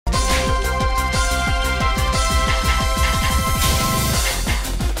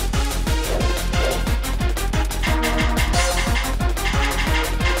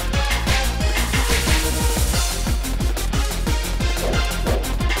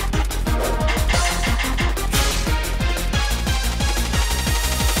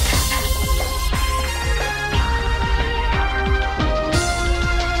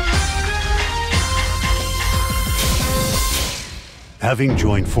Having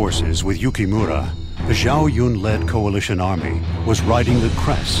joined forces with Yukimura, the Zhao Yun-led coalition army was riding the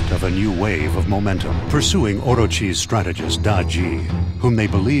crest of a new wave of momentum, pursuing Orochi's strategist Da Ji, whom they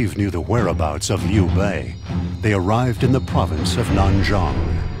believed knew the whereabouts of Liu Bei. They arrived in the province of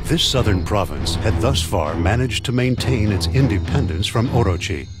Nanzhang. This southern province had thus far managed to maintain its independence from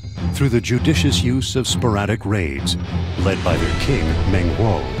Orochi through the judicious use of sporadic raids, led by their king, Meng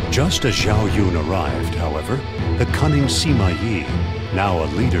Huo. Just as Zhao Yun arrived, however, the cunning Sima Yi, now a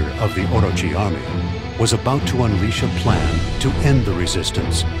leader of the Orochi army, was about to unleash a plan to end the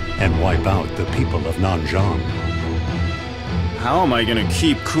resistance and wipe out the people of Nanzhang. How am I gonna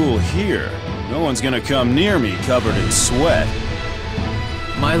keep cool here? No one's gonna come near me covered in sweat.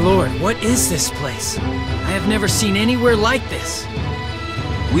 My lord, what is this place? I have never seen anywhere like this.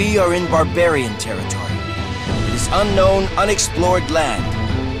 We are in barbarian territory. It is unknown, unexplored land.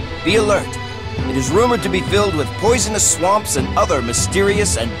 Be alert. It is rumored to be filled with poisonous swamps and other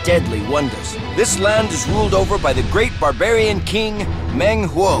mysterious and deadly wonders. This land is ruled over by the great barbarian king, Meng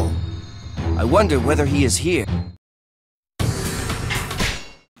Huo. I wonder whether he is here.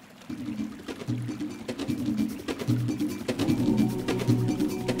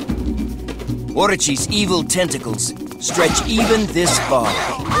 Orochi's evil tentacles stretch even this far.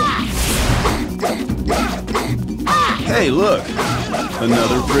 Hey, look!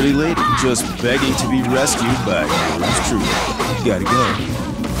 Another pretty lady just begging to be rescued by yours truly. Gotta go.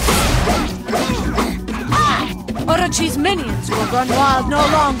 Orochi's minions will run wild no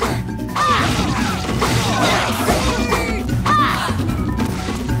longer.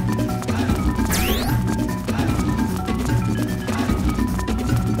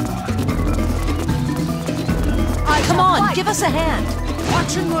 Come on, give us a hand.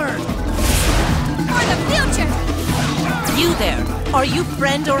 Watch and learn. For the future! You there, are you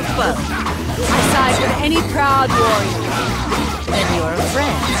friend or foe? I side with any proud warrior. Then you're a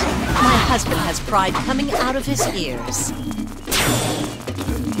friend. My husband has pride coming out of his ears.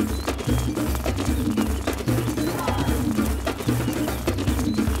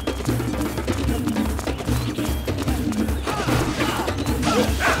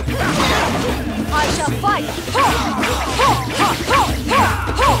 I shall fight!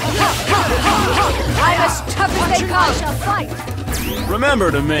 I'm as tough as they come! I shall fight!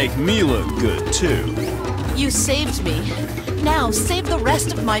 Remember to make me look good, too. You saved me. Now save the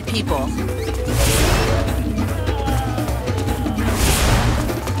rest of my people.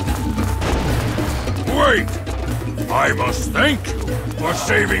 Wait! I must thank you for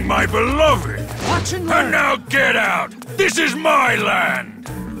saving my beloved! Watch and learn! And now get out! This is my land!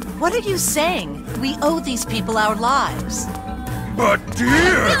 What are you saying? We owe these people our lives. But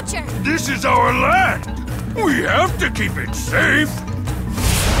dear, Future. this is our land! We have to keep it safe!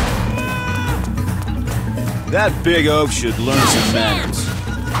 That big oaf should learn some manners.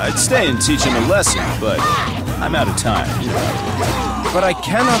 I'd stay and teach him a lesson, but I'm out of time. But I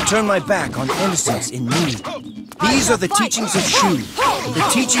cannot turn my back on innocents in need. These are the teachings of Shu, the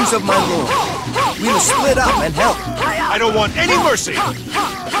teachings of my lord. We must split up and help. I don't want any mercy!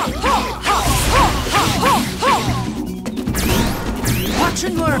 Watch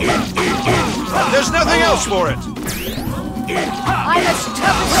and learn! There's nothing else for it! I'm as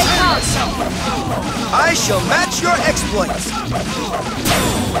tough as they come! I shall match your exploits.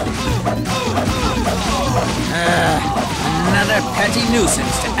 Another petty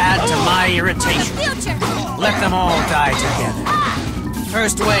nuisance to add to my irritation. Future! Let them all die together.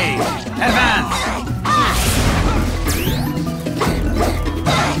 First wave, advance!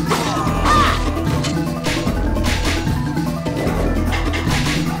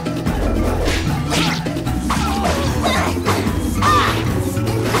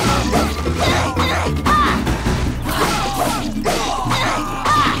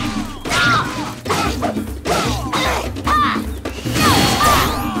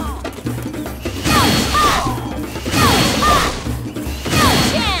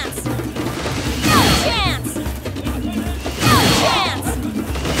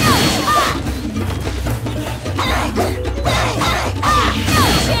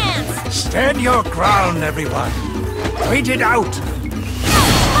 Stand your ground, everyone! Wait it out!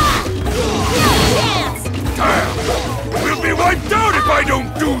 Damn! We'll be wiped out if I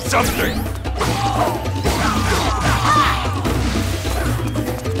don't do something!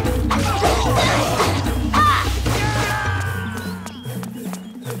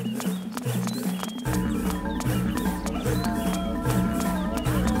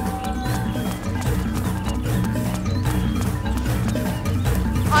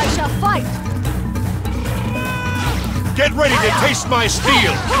 I shall fight! Get ready to taste my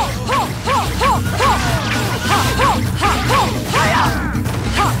steel!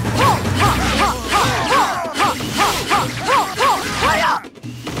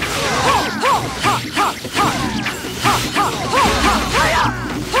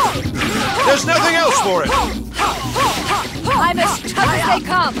 There's nothing else for it! I'm as tough as they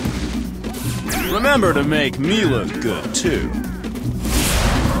come! Remember to make me look good, too.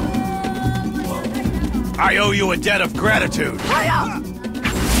 I owe you a debt of gratitude.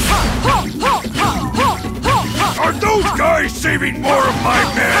 Are those guys saving more of my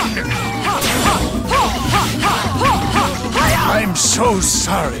men? I'm so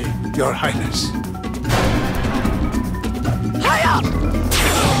sorry, Your Highness.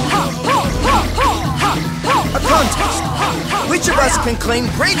 A contest! Which of us can claim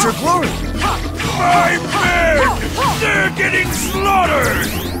greater glory? My men! They're getting slaughtered!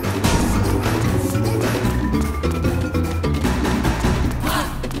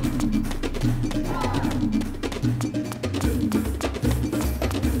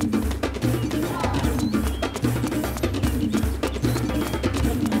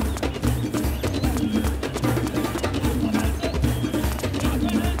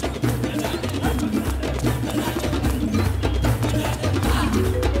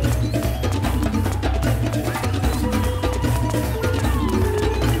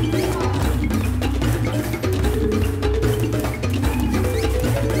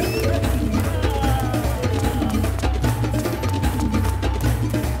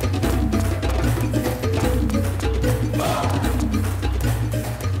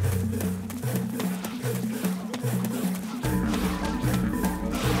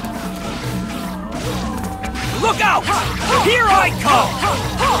 Look out! Here I come!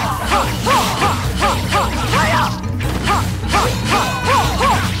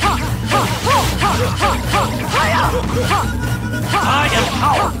 I am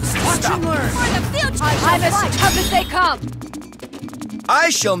powerless to stop. I'm as tough as they come! I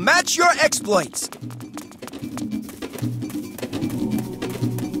shall match your exploits!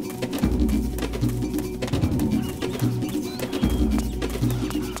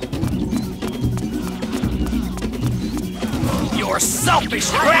 Your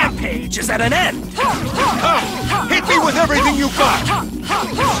selfish rampage is at an end! Come! Hit me with everything you got!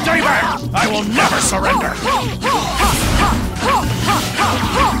 Stay back! I will never surrender!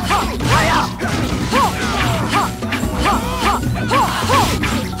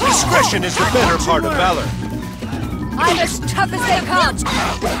 Discretion is the better part of valor. I'm as tough as they come!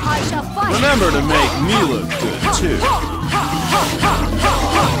 I shall fight! Remember to make me look good, too.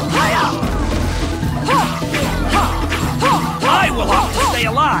 I will opt to stay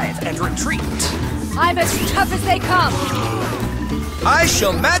alive and retreat. I'm as tough as they come! I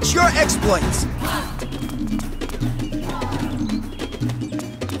shall match your exploits!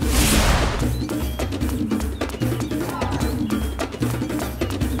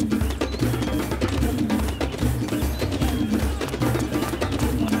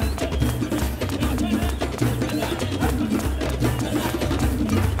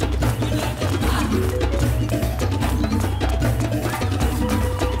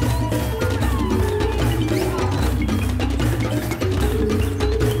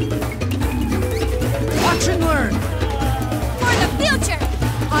 Watch and learn. For the future!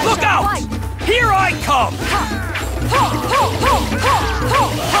 I Look shall out! fight. Here I come!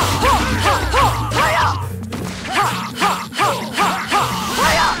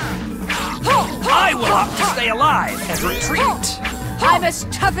 I will opt to stay alive and retreat. I'm as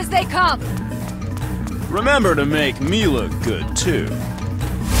tough as they come! Remember to make me look good, too.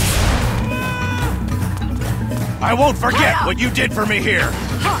 I won't forget what you did for me here!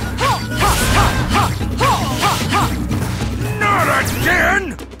 Not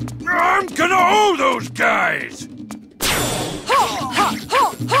again! I'm gonna owe those guys!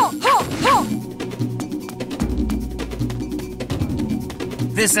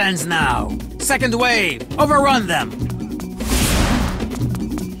 This ends now. Second wave, overrun them.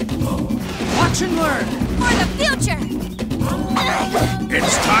 Watch and learn. For the future!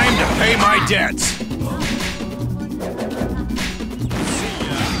 It's time to pay my debts!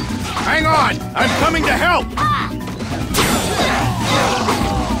 Hang on! I'm coming to help!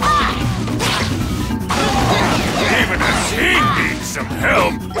 Even as he needs some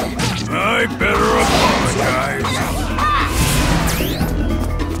help, I better apologize.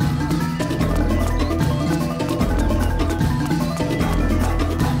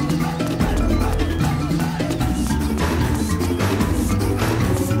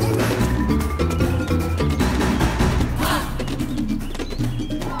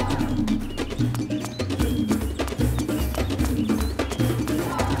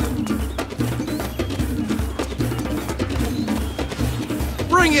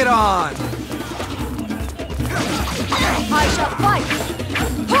 Bring it on! I shall fight!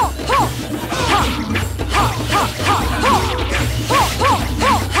 Ho, ho! Ha! Ha! Ha! Ha! Ho! Ho! Ho!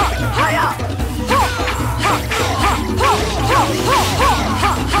 Ho! Ha! Hiya! Ho! Ha! Ha! Ho! Ho! Ho! Ho!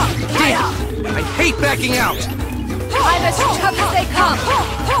 Ha! Ha! Hiya! I hate backing out! I'm as tough as they come! Ho!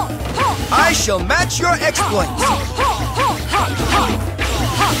 Ho! Ho! I shall match your exploits! Ho! Ho! Ho! Ha! Ha!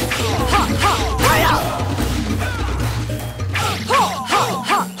 Ha! Ha! Ha! Hiya! Ho! Ha!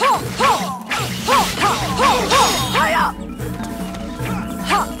 Ha! Ho! Ho! Ho! Ha! Ho! Ho! Hiya!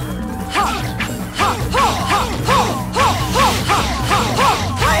 Ha! Ha! Ha! Ho! Ha! Ho! Ho! Ho! Ha! Ha! Ho!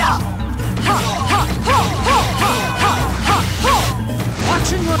 Hiya! Ha! Ha! Ho! Ho! Ha! Ha! Ha! Ho!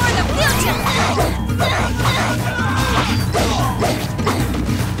 Watching for the future!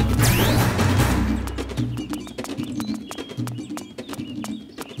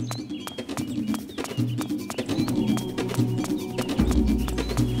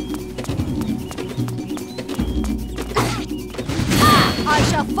 I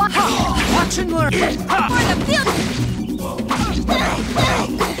shall fight! Watch and learn! For the future!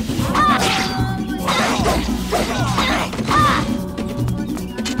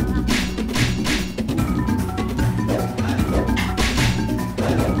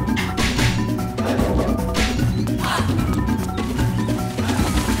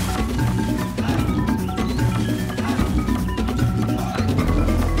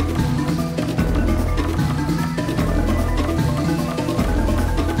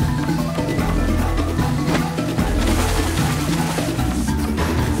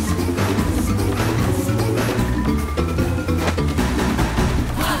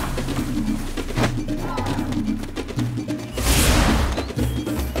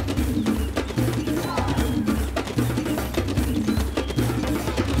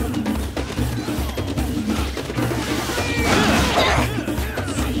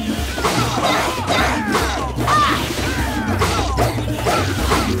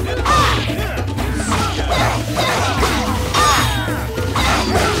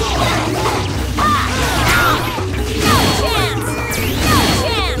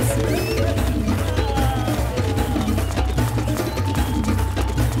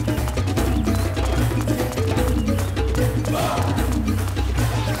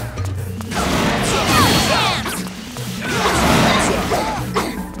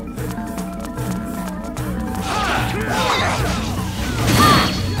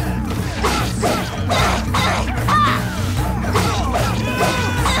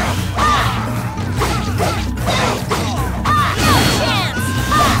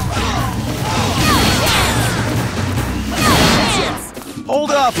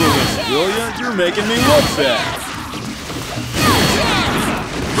 Hold off a minute, will ya? You're making me look bad.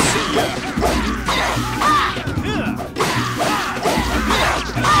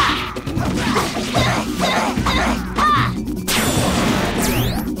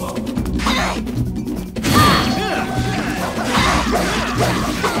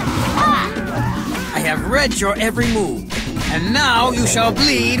 I have read your every move, and now you shall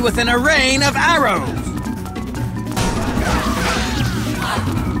bleed within a rain of arrows.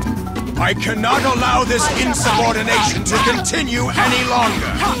 I cannot allow this insubordination to continue any longer.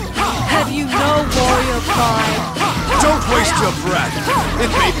 Have you no warrior pride? Don't waste your breath.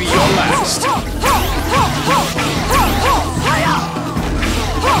 It may be your last.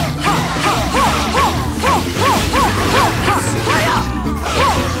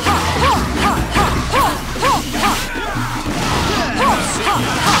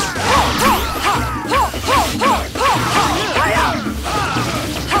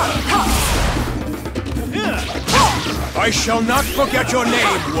 I shall not forget your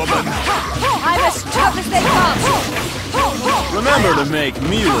name, woman. I'm as tough as they come! Remember to make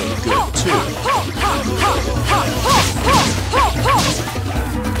me look good, too.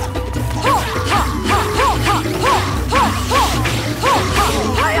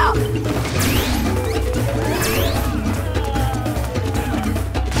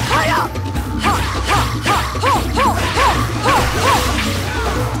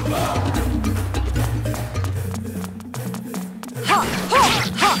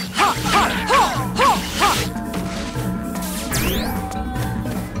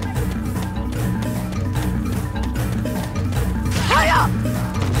 Hiya!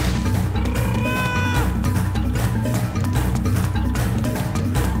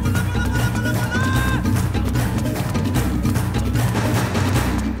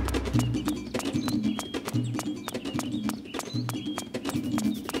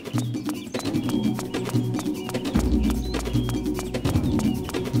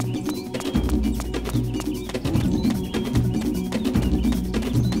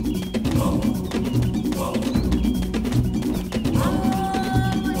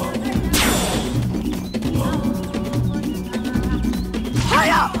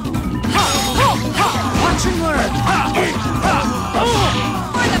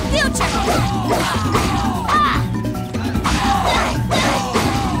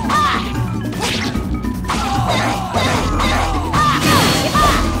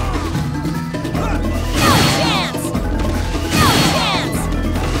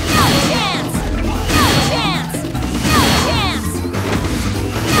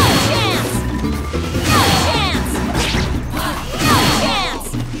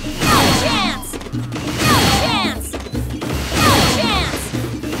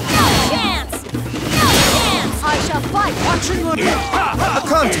 A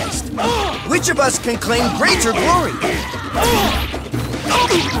contest. Which of us can claim greater glory?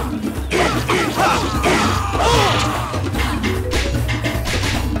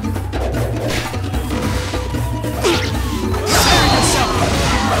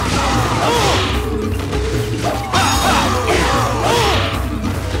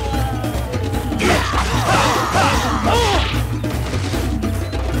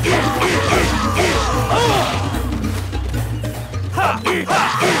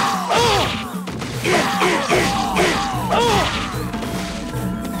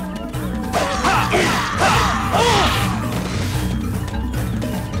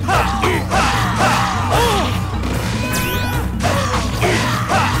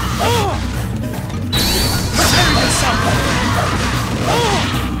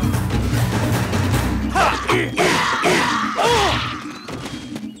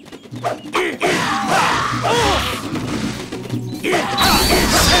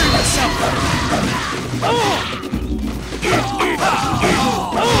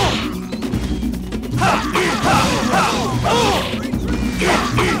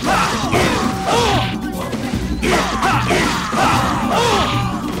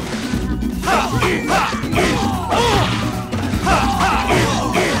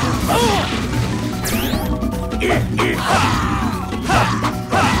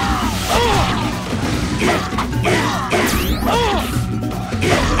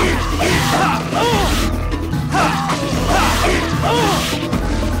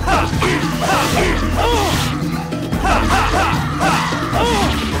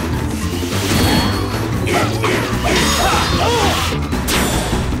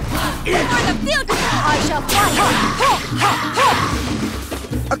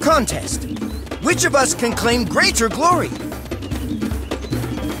 A contest. Which of us can claim greater glory?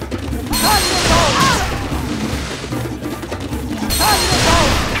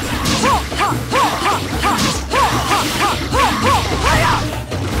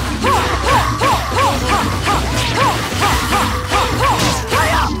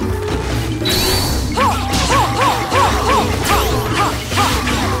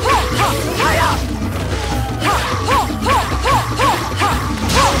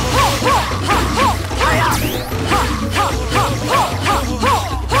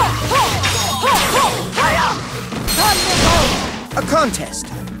 A contest.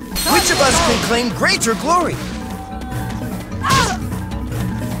 Which of us can claim greater glory?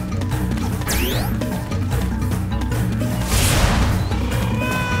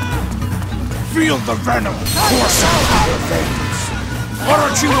 Feel the venom coursing through your veins.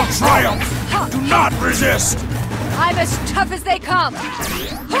 Orochi will triumph. Do not resist. I'm as tough as they come.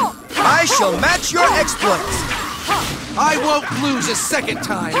 I shall match your exploits. I won't lose a second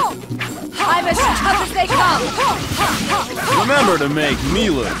time. I'm as tough as they come. Remember to make me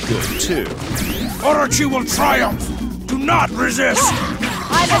look good, too. Orochi will triumph. Do not resist.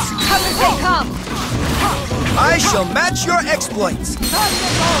 I'm as tough as they come. I shall match your exploits.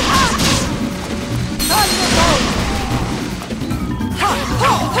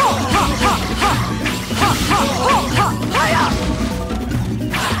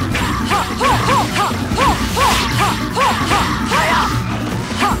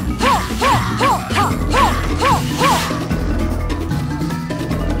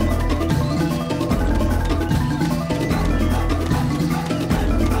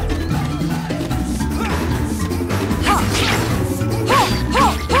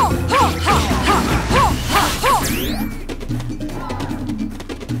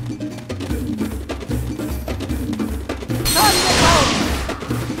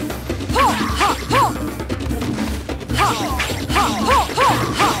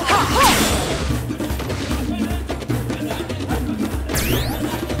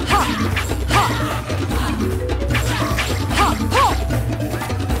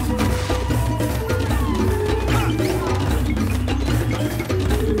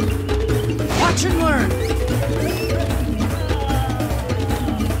 Watch and learn.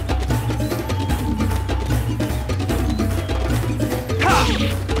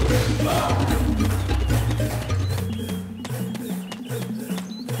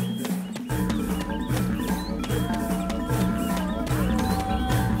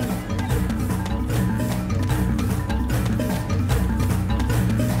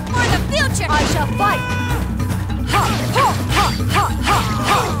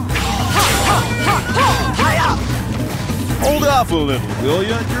 off a little, will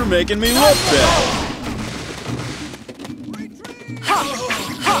ya? You're making me look bad.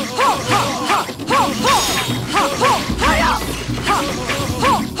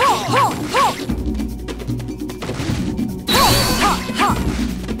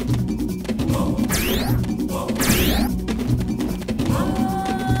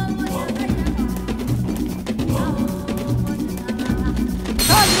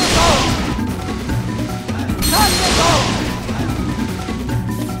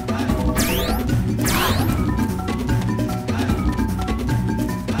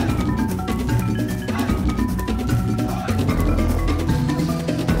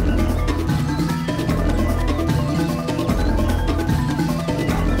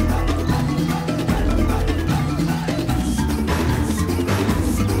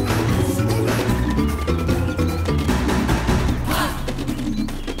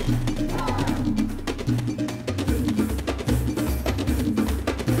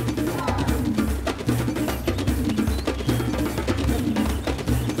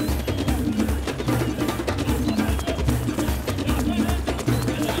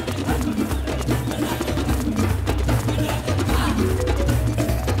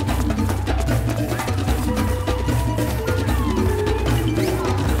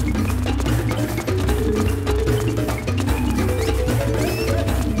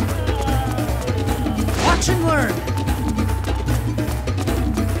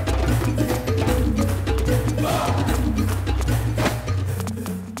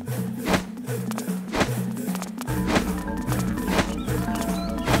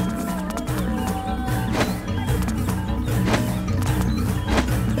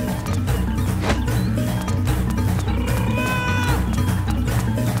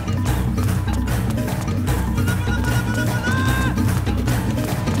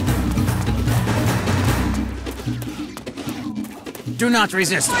 Do not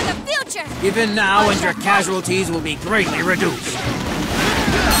resist. For the future! Even now, and your casualties will be greatly reduced.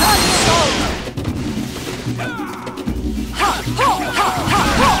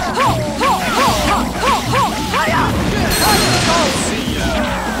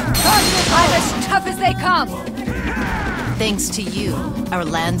 I'm as tough as they come! Thanks to you, our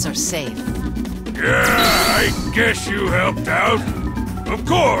lands are safe. Yeah, I guess you helped out. Of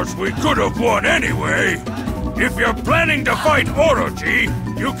course, we could have won anyway. If you're planning to fight Orochi,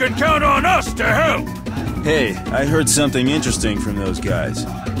 you can count on us to help. Hey, I heard something interesting from those guys.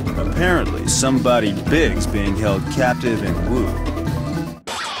 Apparently, somebody big's being held captive in Wu.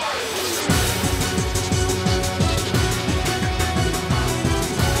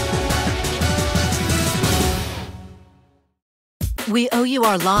 We owe you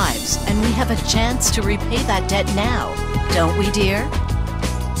our lives, and we have a chance to repay that debt now. Don't we, dear?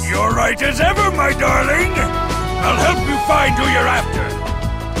 You're right as ever, my darling. I'll help you find who you're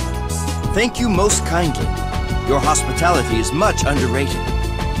after. Thank you most kindly. Your hospitality is much underrated.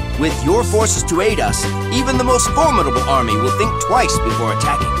 With your forces to aid us, even the most formidable army will think twice before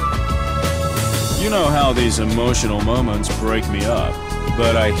attacking. You know how these emotional moments break me up,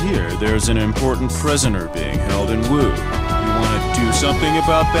 but I hear there's an important prisoner being held in Wu. You want to do something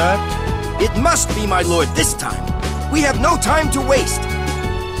about that? It must be, my lord, this time. We have no time to waste.